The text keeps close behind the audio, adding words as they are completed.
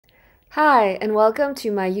Hi, and welcome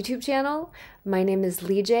to my YouTube channel. My name is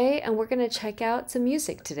Lee J, and we're going to check out some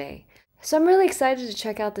music today. So I'm really excited to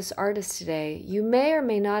check out this artist today. You may or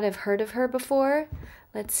may not have heard of her before.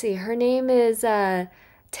 Let's see, her name is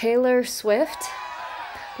Taylor Swift.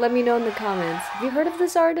 Let me know in the comments. Have you heard of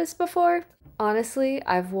this artist before? Honestly,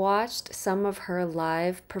 I've watched some of her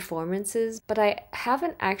live performances, but I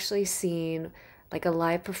haven't actually seen like a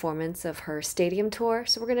live performance of her stadium tour.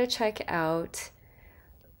 So we're going to check out...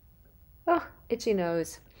 Oh, itchy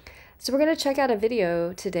nose. So we're going to check out a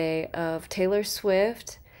video today of Taylor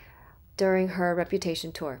Swift during her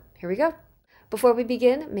Reputation tour. Here we go. Before we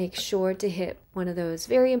begin, make sure to hit one of those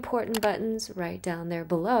very important buttons right down there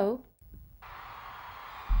below.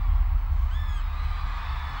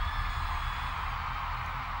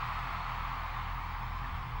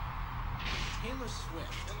 Taylor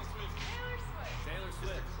Swift. Taylor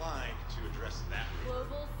Swift declined to address that.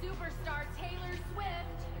 Global superstar Taylor Swift.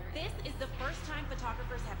 This is the first time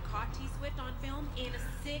photographers have caught T Swift on film in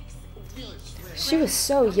 6 weeks. She was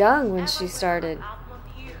so young when she started.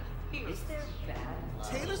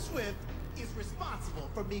 Taylor Swift is responsible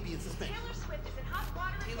for me being suspended. Taylor Swift is in hot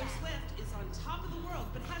water. Taylor Swift is on top of the world,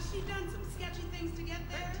 but has she done some sketchy things to get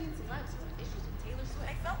there? 13 celebs with issues with Taylor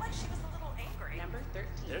Swift. I felt like she was a little angry. Number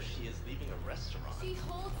 13. There she is leaving a restaurant. She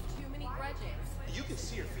holds too many grudges. You can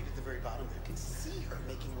see her feet at the very bottom there. You can see her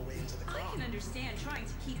making her way into the I crowd. can understand trying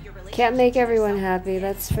to keep your relationship. Can't make to everyone yourself happy,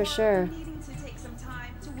 that's for sure. Needing to take some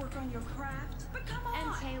time to work on your craft, but come on.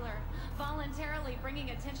 And Taylor voluntarily bringing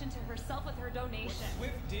attention to herself with her donation.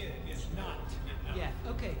 Swift did is not enough.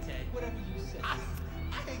 Yeah, okay, Tay. Whatever you say. I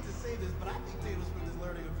hate to say this, but I think Taylor Swift is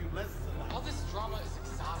learning a few lessons in life. All this drama is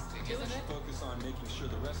exhausting, isn't it? Focus on making sure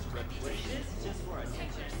the rest of Reputation is just for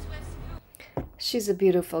attention. She's a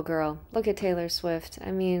beautiful girl. Look at Taylor Swift. I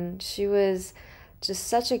mean, she was just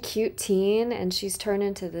such a cute teen, and she's turned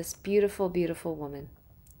into this beautiful, beautiful woman.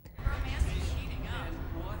 Romance is heating up.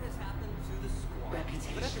 What has happened to the squad?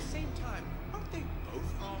 But at the same time, aren't they both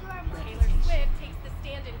wrong? Taylor Swift takes the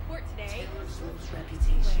stand in court today.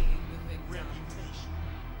 Reputation.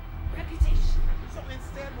 Reputation. So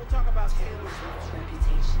instead, we'll talk about Taylor Swift's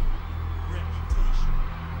reputation. Reputation.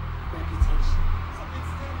 Reputation. So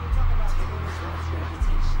instead, we'll talk about Taylor Swift's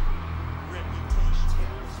reputation. Reputation.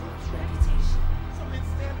 Taylor Swift's reputation. So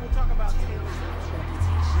instead, we'll talk about Taylor Swift's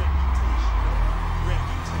reputation. Reputation.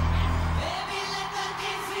 Reputation. Baby, let the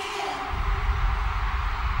games begin.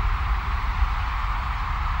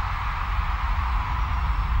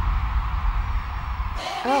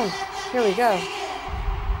 Oh, here we go.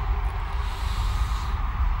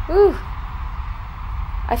 Ooh.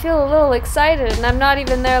 I feel a little excited, and I'm not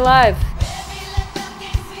even there live.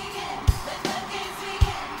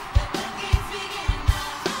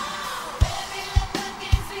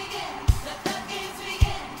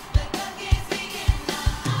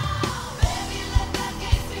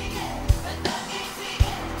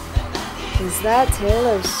 Is that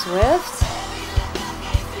Taylor Swift?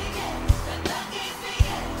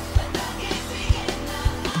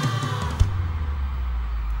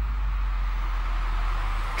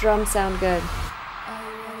 Drums sound good.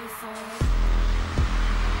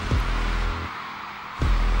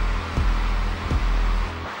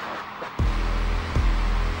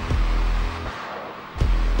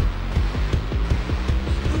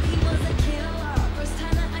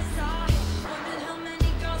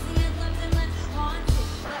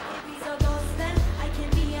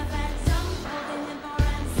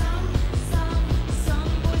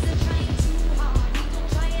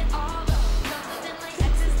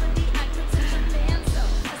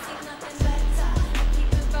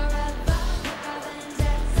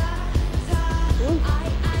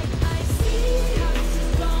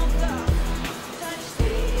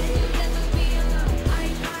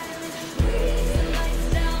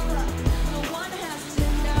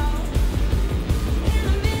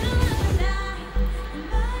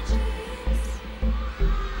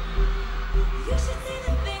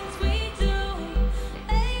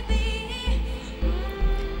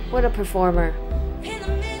 What a performer.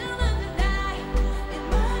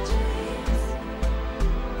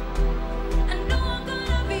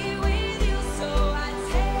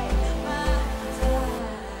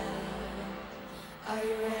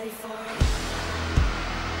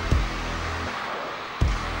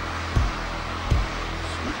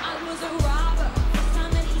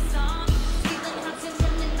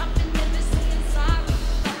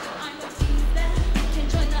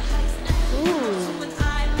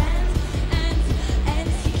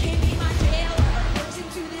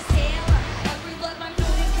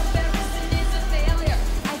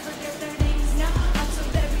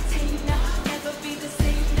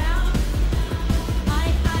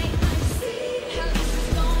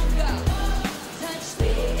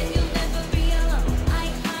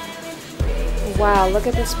 Wow, look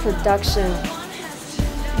at this production.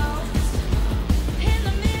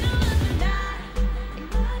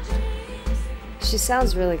 She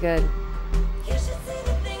sounds really good.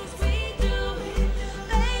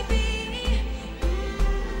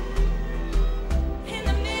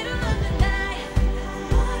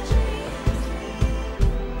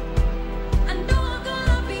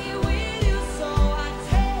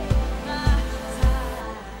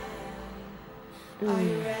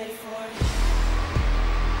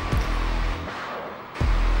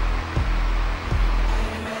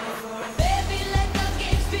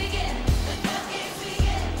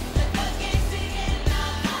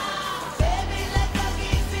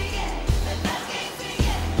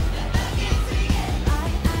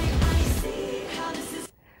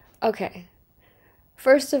 Okay.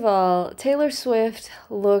 First of all, Taylor Swift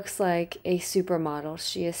looks like a supermodel.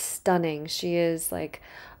 She is stunning. She is like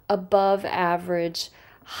above average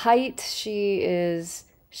height. She is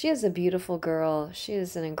a beautiful girl. She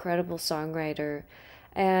is an incredible songwriter.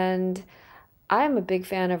 And I am a big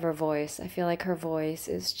fan of her voice. I feel like her voice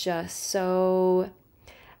is just so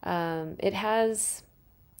it's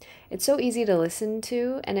so easy to listen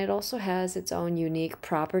to, and it also has its own unique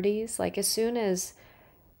properties. Like as soon as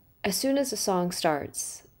a song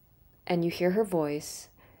starts and you hear her voice,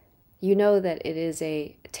 you know that it is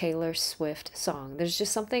a Taylor Swift song. There's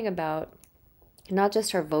just something about not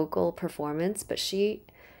just her vocal performance, but she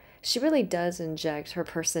really does inject her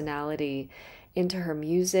personality into her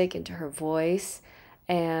music, into her voice,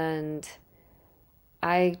 and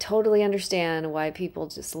I totally understand why people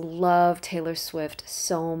just love Taylor Swift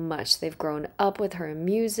so much. They've grown up with her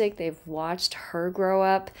music, they've watched her grow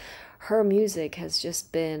up. Her music has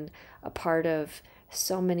just been a part of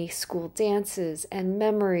so many school dances and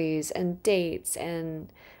memories and dates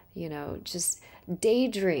and, just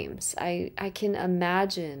daydreams. I can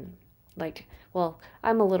imagine, like, well,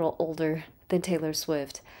 I'm a little older than Taylor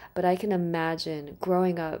Swift, but I can imagine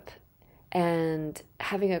growing up and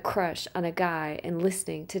having a crush on a guy and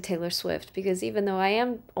listening to Taylor Swift, because even though I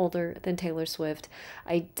am older than Taylor Swift,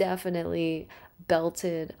 I definitely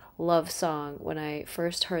belted Love Song when I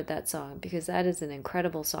first heard that song, because that is an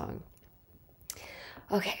incredible song.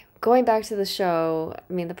 Okay, going back to the show,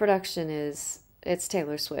 I mean, the production it's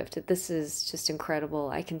Taylor Swift. This is just incredible.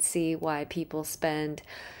 I can see why people spend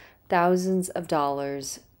thousands of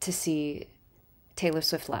dollars to see Taylor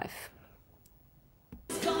Swift live.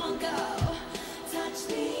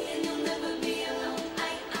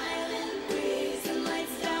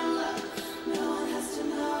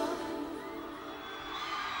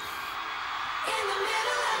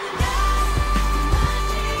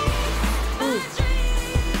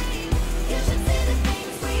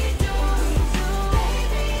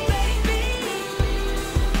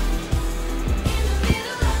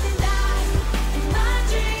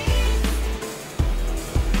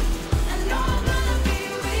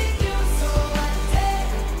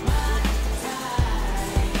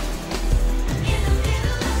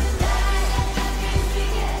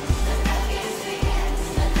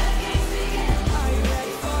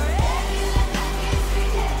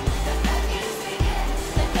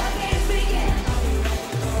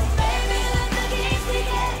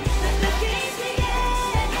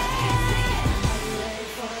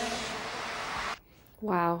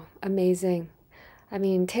 Wow, amazing. I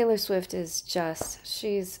mean, Taylor Swift is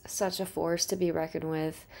she's such a force to be reckoned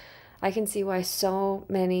with. I can see why so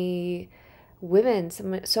many women,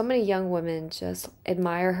 so many young women just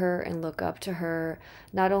admire her and look up to her,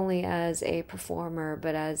 not only as a performer,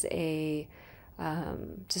 but as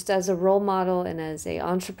just as a role model and as a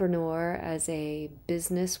entrepreneur, as a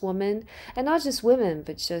businesswoman, and not just women,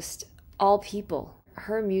 but just all people.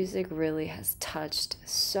 Her music really has touched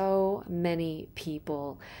so many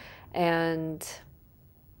people, and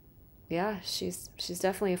yeah, she's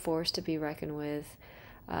definitely a force to be reckoned with.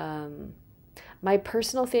 My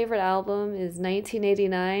personal favorite album is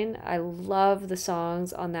 1989. I love the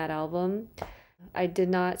songs on that album. I did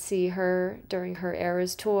not see her during her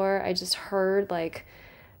Eras tour. I just heard like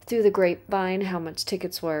through the grapevine how much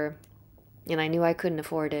tickets were, and I knew I couldn't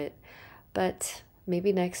afford it. But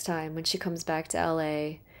maybe next time when she comes back to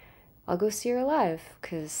LA, I'll go see her live,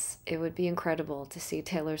 because it would be incredible to see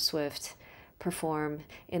Taylor Swift perform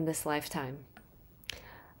in this lifetime.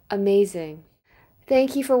 Amazing.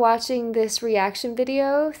 Thank you for watching this reaction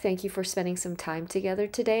video. Thank you for spending some time together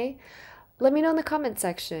today. Let me know in the comment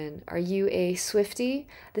section, are you a Swiftie?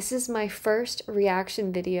 This is my first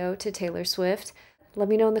reaction video to Taylor Swift. Let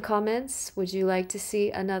me know in the comments, would you like to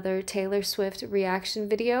see another Taylor Swift reaction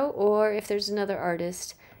video, or if there's another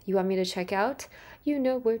artist you want me to check out, you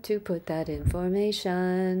know where to put that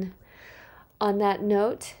information. On that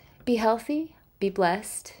note, be healthy, be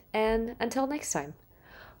blessed, and until next time.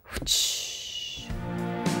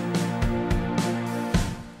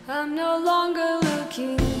 I'm no longer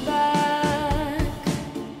looking